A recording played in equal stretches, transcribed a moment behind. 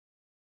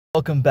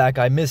Welcome back.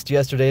 I missed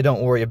yesterday.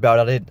 Don't worry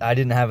about it. I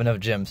didn't have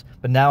enough gems,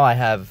 but now I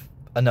have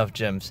enough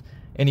gems.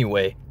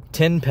 Anyway,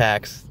 10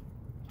 packs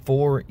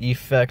for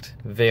Effect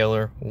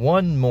Veiler.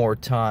 One more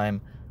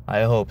time.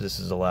 I hope this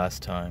is the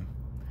last time.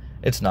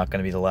 It's not going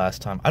to be the last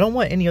time. I don't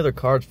want any other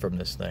cards from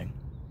this thing.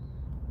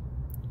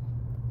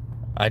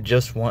 I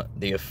just want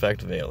the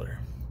Effect Veiler.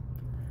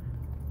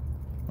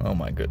 Oh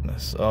my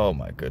goodness. Oh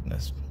my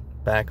goodness.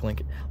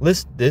 Backlink.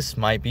 This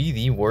might be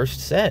the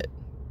worst set.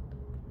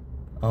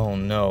 Oh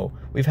no.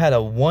 We've had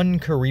a 1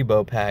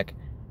 Karibo pack,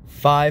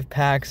 5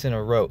 packs in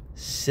a row,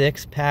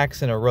 6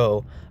 packs in a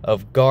row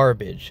of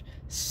garbage,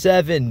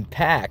 7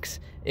 packs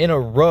in a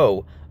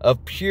row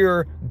of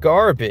pure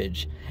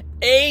garbage,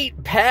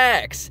 8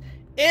 packs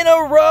in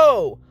a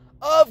row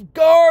of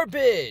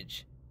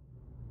garbage.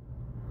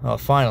 Oh,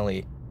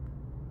 finally.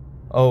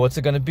 Oh, what's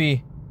it gonna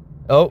be?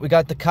 Oh, we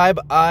got the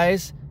Kaiba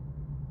eyes.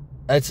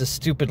 It's a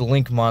stupid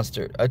Link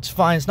monster. It's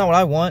fine. It's not what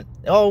I want.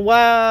 Oh,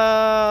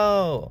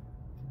 wow.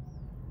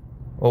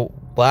 Oh,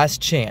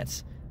 last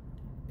chance.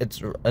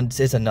 It's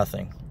a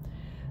nothing.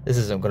 This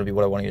isn't going to be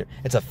what I want either.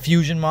 It's a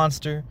fusion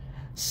monster.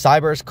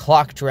 Cyber's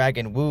Clock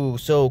Dragon. Woo,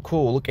 so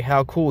cool. Look at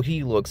how cool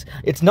he looks.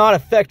 It's not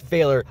Effect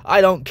Veiler.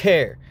 I don't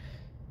care.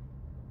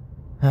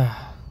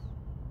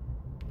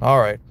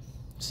 Alright.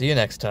 See you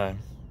next time.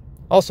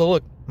 Also,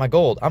 look, my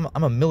gold. I'm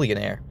a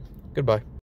millionaire. Goodbye.